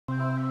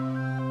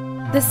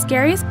The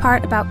scariest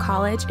part about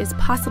college is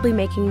possibly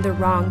making the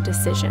wrong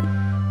decision.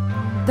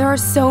 There are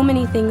so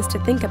many things to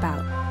think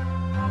about.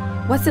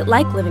 What's it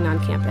like living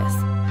on campus?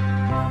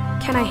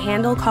 Can I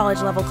handle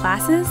college-level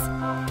classes?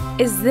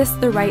 Is this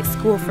the right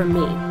school for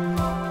me?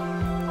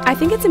 I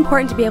think it's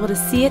important to be able to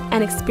see it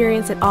and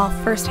experience it all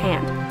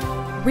firsthand,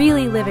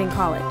 really living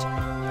college.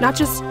 Not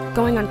just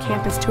going on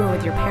campus tour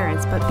with your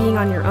parents, but being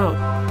on your own.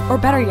 Or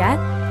better yet,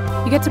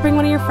 you get to bring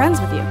one of your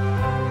friends with you.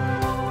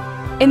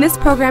 In this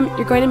program,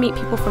 you're going to meet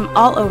people from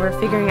all over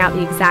figuring out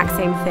the exact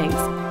same things.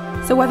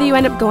 So whether you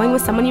end up going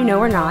with someone you know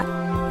or not,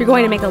 you're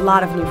going to make a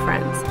lot of new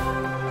friends.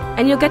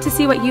 And you'll get to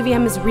see what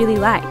UVM is really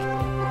like.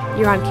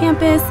 You're on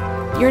campus,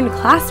 you're in a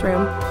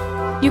classroom,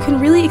 you can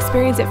really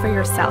experience it for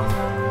yourself.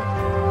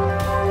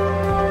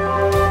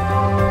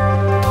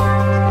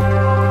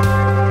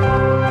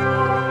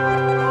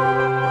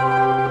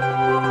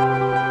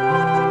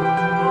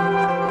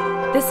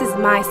 This is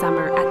my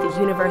summer at the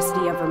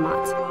University of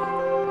Vermont.